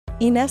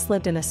Ines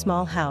lived in a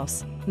small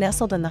house,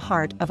 nestled in the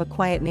heart of a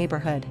quiet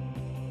neighborhood.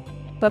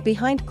 But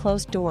behind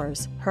closed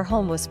doors, her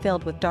home was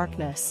filled with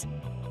darkness.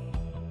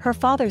 Her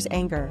father's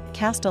anger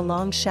cast a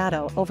long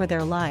shadow over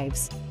their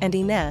lives, and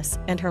Ines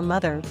and her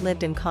mother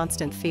lived in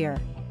constant fear.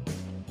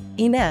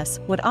 Ines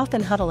would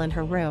often huddle in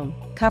her room,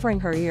 covering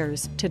her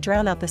ears to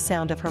drown out the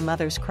sound of her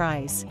mother's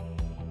cries.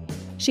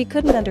 She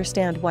couldn't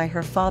understand why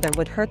her father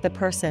would hurt the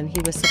person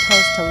he was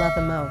supposed to love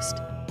the most.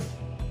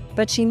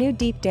 But she knew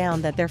deep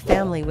down that their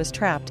family was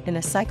trapped in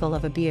a cycle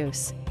of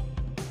abuse.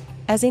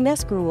 As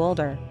Ines grew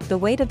older, the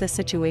weight of the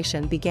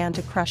situation began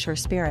to crush her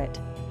spirit.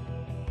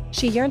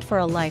 She yearned for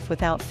a life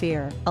without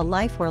fear, a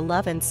life where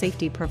love and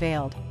safety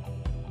prevailed.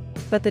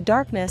 But the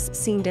darkness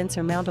seemed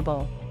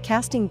insurmountable,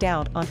 casting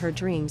doubt on her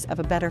dreams of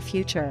a better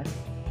future.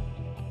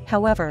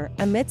 However,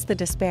 amidst the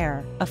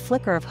despair, a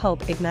flicker of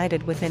hope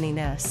ignited within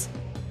Ines.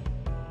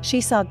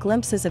 She saw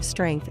glimpses of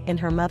strength in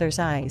her mother's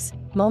eyes,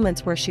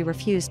 moments where she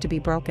refused to be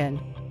broken.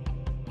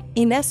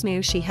 Ines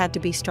knew she had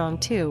to be strong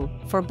too,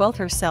 for both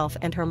herself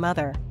and her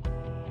mother.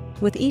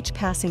 With each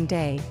passing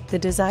day, the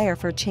desire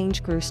for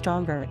change grew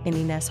stronger in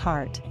Ines'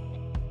 heart.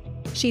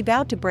 She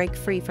vowed to break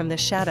free from the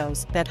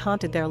shadows that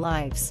haunted their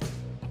lives.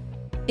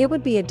 It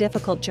would be a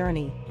difficult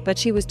journey, but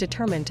she was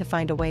determined to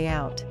find a way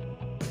out.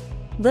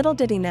 Little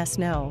did Ines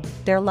know,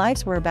 their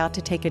lives were about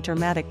to take a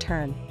dramatic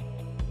turn.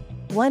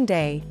 One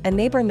day, a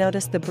neighbor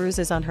noticed the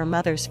bruises on her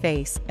mother's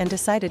face and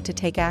decided to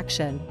take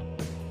action.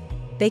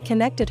 They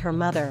connected her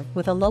mother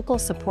with a local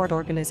support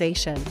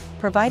organization,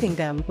 providing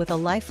them with a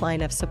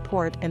lifeline of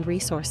support and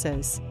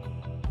resources.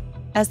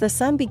 As the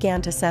sun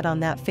began to set on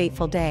that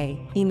fateful day,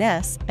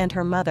 Ines and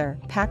her mother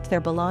packed their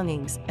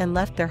belongings and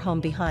left their home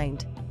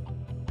behind.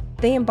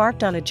 They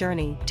embarked on a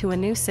journey to a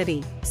new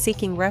city,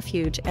 seeking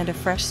refuge and a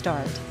fresh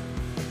start.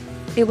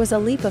 It was a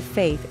leap of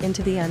faith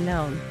into the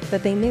unknown,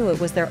 but they knew it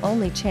was their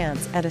only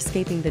chance at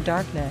escaping the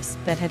darkness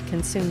that had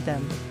consumed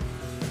them.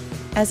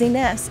 As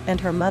Ines and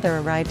her mother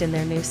arrived in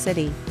their new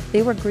city,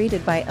 they were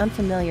greeted by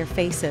unfamiliar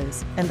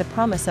faces and the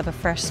promise of a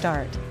fresh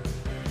start.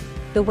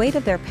 The weight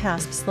of their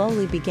past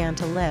slowly began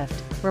to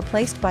lift,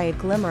 replaced by a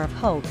glimmer of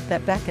hope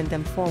that beckoned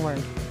them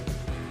forward.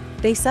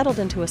 They settled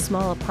into a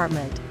small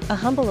apartment, a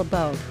humble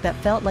abode that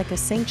felt like a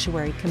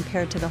sanctuary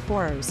compared to the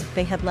horrors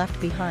they had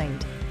left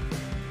behind.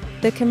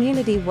 The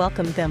community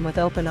welcomed them with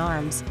open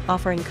arms,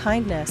 offering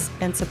kindness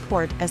and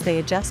support as they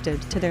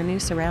adjusted to their new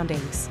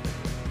surroundings.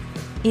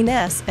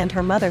 Ines and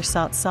her mother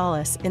sought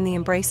solace in the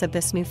embrace of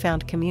this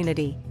newfound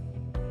community.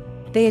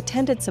 They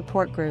attended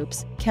support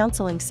groups,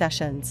 counseling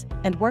sessions,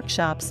 and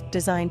workshops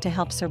designed to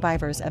help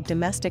survivors of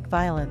domestic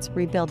violence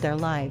rebuild their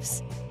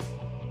lives.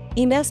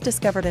 Ines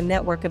discovered a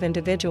network of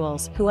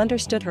individuals who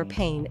understood her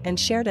pain and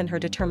shared in her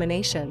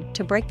determination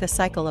to break the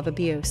cycle of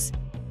abuse.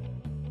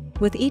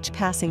 With each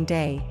passing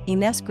day,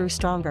 Ines grew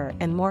stronger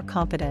and more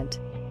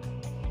confident.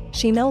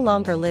 She no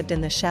longer lived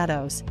in the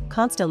shadows,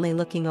 constantly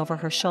looking over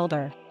her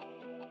shoulder.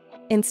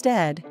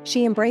 Instead,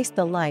 she embraced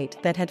the light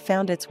that had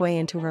found its way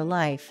into her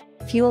life,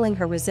 fueling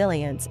her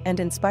resilience and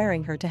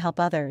inspiring her to help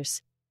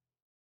others.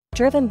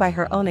 Driven by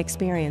her own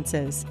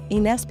experiences,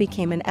 Ines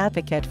became an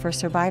advocate for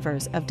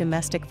survivors of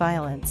domestic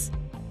violence.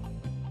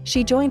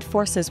 She joined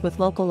forces with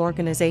local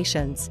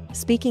organizations,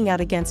 speaking out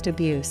against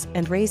abuse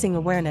and raising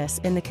awareness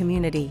in the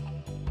community.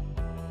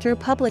 Through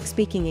public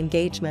speaking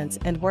engagements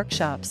and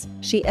workshops,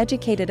 she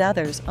educated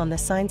others on the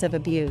signs of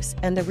abuse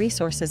and the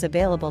resources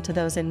available to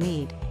those in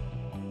need.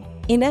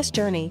 Ines'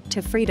 journey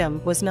to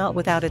freedom was not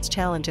without its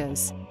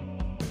challenges.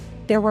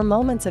 There were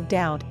moments of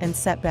doubt and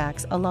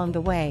setbacks along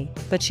the way,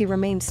 but she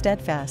remained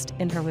steadfast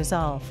in her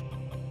resolve.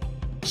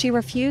 She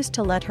refused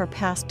to let her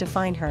past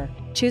define her,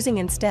 choosing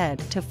instead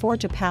to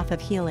forge a path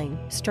of healing,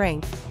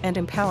 strength, and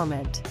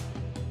empowerment.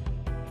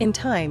 In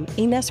time,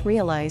 Ines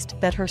realized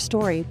that her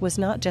story was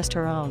not just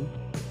her own.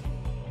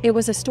 It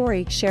was a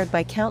story shared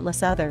by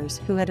countless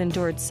others who had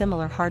endured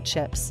similar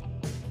hardships.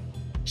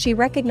 She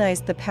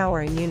recognized the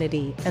power in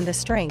unity and the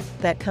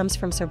strength that comes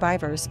from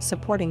survivors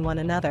supporting one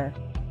another.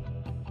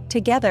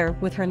 Together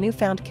with her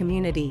newfound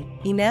community,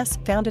 Ines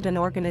founded an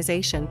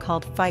organization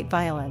called Fight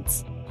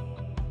Violence.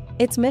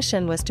 Its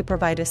mission was to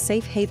provide a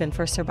safe haven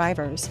for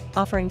survivors,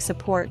 offering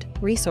support,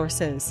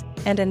 resources,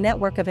 and a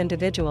network of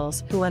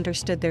individuals who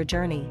understood their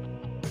journey.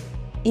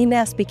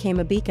 Ines became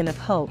a beacon of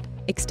hope,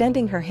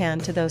 extending her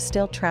hand to those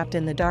still trapped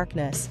in the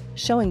darkness,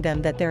 showing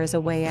them that there is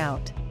a way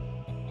out.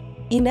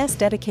 Ines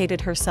dedicated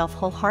herself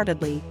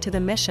wholeheartedly to the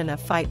mission of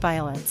Fight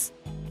Violence.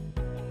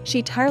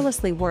 She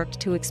tirelessly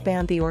worked to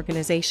expand the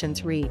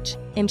organization's reach,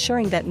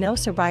 ensuring that no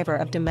survivor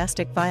of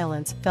domestic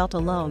violence felt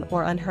alone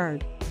or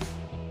unheard.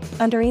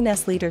 Under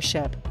Ines'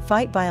 leadership,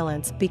 Fight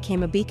Violence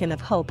became a beacon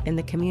of hope in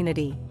the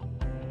community.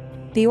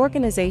 The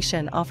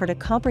organization offered a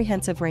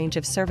comprehensive range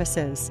of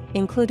services,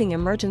 including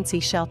emergency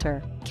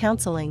shelter,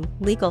 counseling,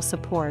 legal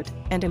support,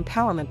 and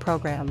empowerment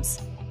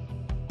programs.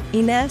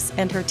 Ines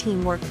and her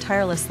team worked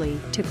tirelessly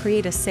to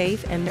create a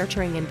safe and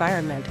nurturing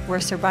environment where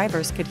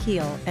survivors could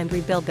heal and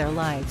rebuild their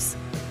lives.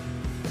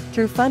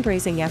 Through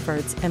fundraising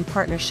efforts and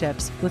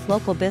partnerships with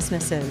local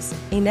businesses,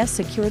 Ines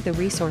secured the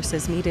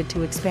resources needed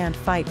to expand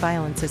Fight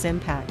Violence's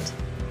impact.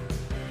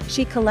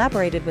 She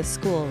collaborated with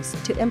schools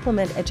to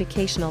implement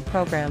educational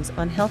programs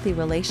on healthy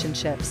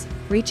relationships,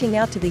 reaching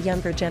out to the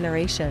younger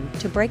generation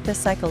to break the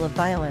cycle of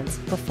violence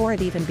before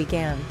it even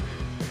began.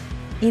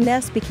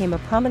 Ines became a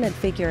prominent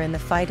figure in the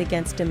fight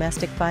against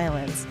domestic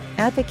violence,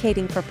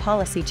 advocating for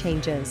policy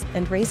changes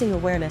and raising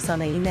awareness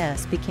on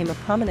Ines became a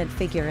prominent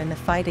figure in the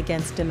fight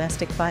against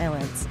domestic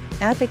violence,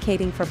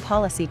 advocating for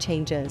policy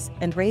changes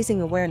and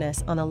raising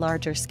awareness on a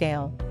larger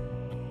scale.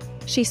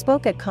 She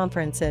spoke at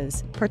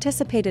conferences,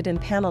 participated in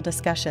panel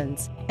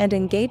discussions, and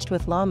engaged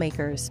with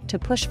lawmakers to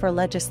push for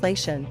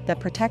legislation that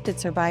protected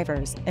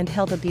survivors and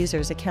held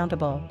abusers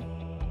accountable.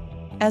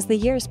 As the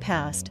years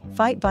passed,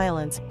 Fight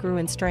Violence grew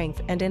in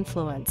strength and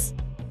influence.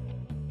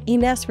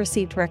 Ines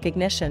received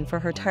recognition for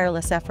her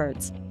tireless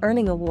efforts,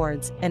 earning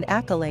awards and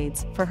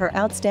accolades for her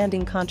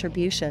outstanding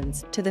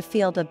contributions to the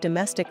field of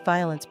domestic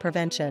violence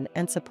prevention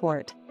and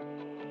support.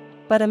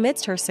 But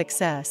amidst her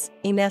success,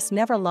 Ines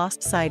never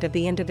lost sight of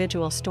the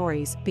individual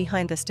stories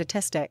behind the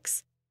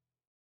statistics.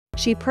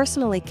 She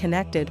personally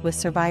connected with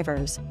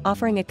survivors,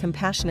 offering a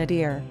compassionate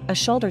ear, a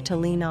shoulder to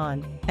lean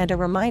on, and a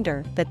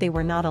reminder that they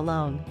were not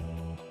alone.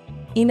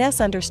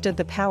 Ines understood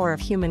the power of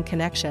human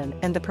connection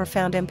and the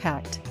profound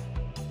impact.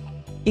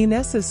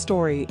 Ines's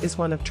story is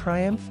one of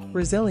triumph,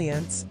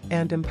 resilience,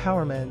 and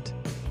empowerment.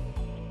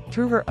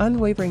 Through her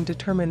unwavering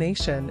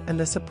determination and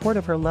the support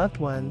of her loved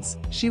ones,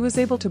 she was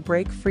able to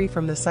break free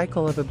from the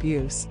cycle of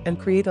abuse and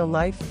create a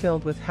life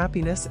filled with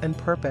happiness and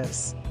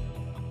purpose.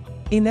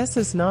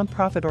 Ines's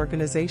nonprofit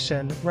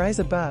organization, Rise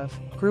Above,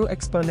 grew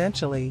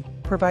exponentially,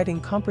 providing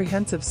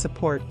comprehensive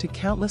support to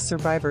countless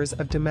survivors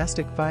of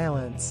domestic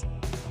violence.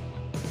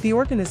 The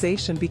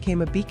organization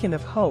became a beacon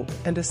of hope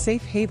and a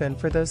safe haven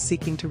for those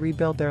seeking to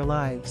rebuild their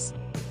lives.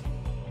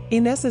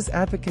 Ines's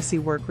advocacy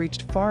work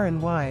reached far and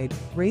wide,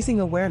 raising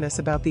awareness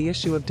about the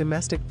issue of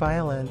domestic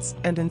violence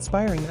and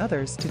inspiring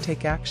others to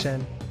take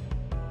action.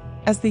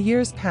 As the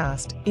years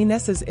passed,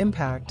 Ines's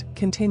impact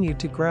continued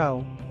to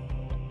grow.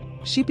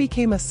 She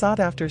became a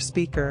sought-after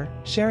speaker,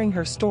 sharing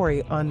her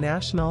story on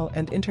national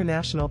and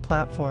international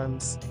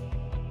platforms.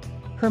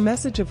 Her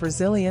message of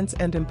resilience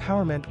and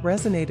empowerment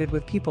resonated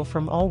with people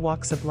from all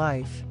walks of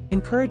life,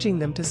 encouraging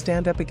them to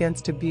stand up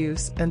against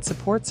abuse and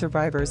support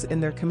survivors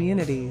in their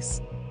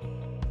communities.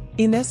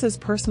 Ines's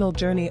personal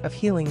journey of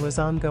healing was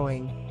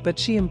ongoing, but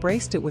she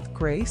embraced it with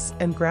grace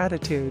and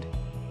gratitude.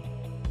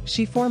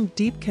 She formed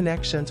deep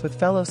connections with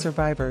fellow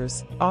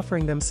survivors,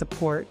 offering them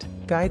support,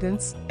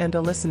 guidance, and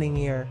a listening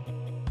ear.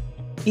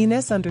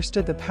 Ines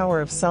understood the power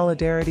of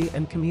solidarity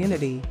and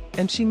community,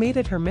 and she made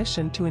it her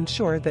mission to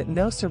ensure that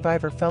no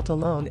survivor felt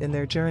alone in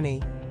their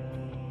journey.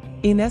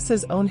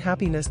 Ines's own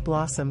happiness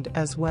blossomed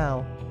as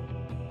well.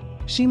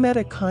 She met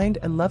a kind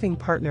and loving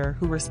partner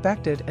who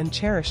respected and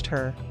cherished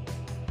her.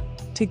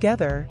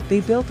 Together, they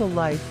built a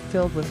life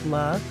filled with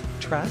love,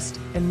 trust,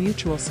 and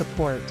mutual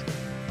support.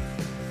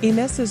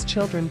 Ines's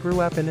children grew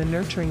up in a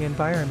nurturing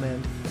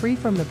environment, free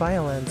from the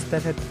violence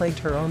that had plagued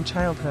her own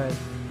childhood.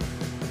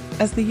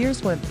 As the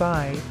years went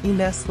by,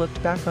 Ines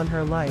looked back on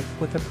her life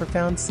with a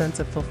profound sense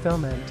of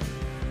fulfillment.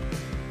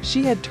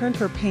 She had turned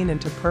her pain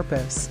into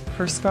purpose,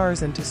 her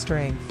scars into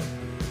strength.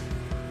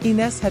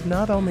 Ines had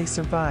not only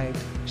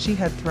survived, she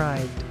had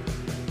thrived.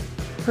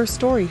 Her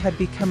story had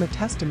become a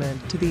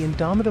testament to the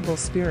indomitable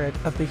spirit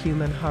of the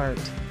human heart.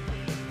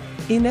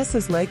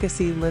 Ines's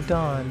legacy lived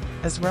on,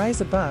 as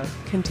Rise Above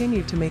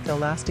continued to make a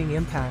lasting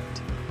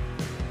impact.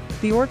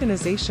 The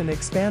organization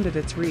expanded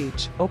its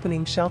reach,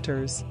 opening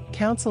shelters,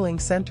 counseling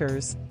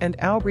centers, and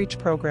outreach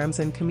programs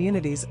in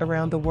communities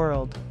around the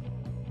world.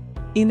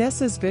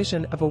 Ines's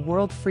vision of a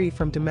world free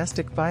from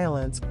domestic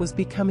violence was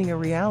becoming a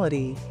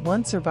reality,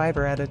 one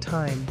survivor at a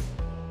time.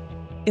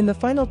 In the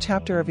final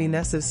chapter of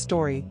Ines's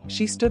story,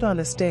 she stood on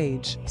a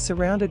stage,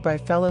 surrounded by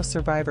fellow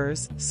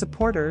survivors,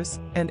 supporters,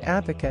 and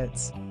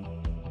advocates.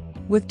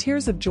 With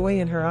tears of joy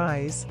in her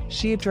eyes,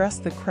 she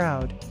addressed the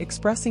crowd,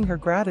 expressing her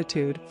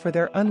gratitude for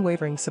their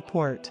unwavering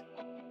support.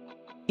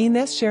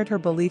 Ines shared her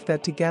belief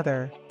that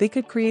together, they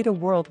could create a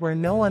world where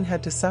no one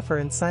had to suffer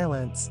in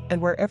silence,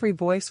 and where every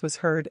voice was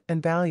heard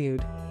and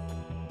valued.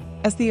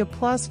 As the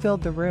applause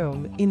filled the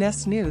room,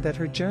 Ines knew that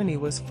her journey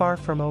was far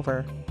from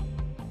over.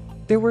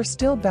 There were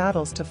still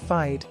battles to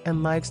fight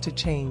and lives to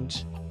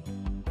change.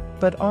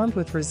 But armed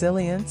with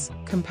resilience,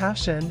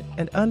 compassion,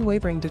 and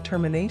unwavering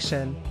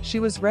determination, she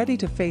was ready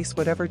to face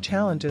whatever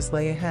challenges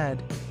lay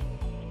ahead.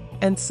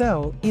 And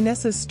so,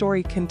 Ines's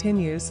story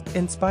continues,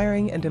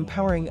 inspiring and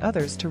empowering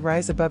others to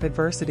rise above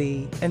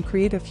adversity and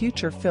create a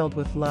future filled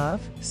with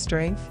love,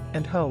 strength,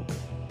 and hope.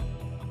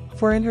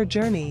 For in her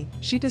journey,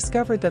 she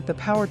discovered that the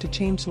power to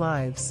change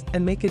lives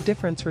and make a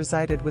difference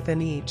resided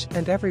within each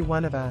and every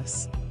one of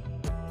us.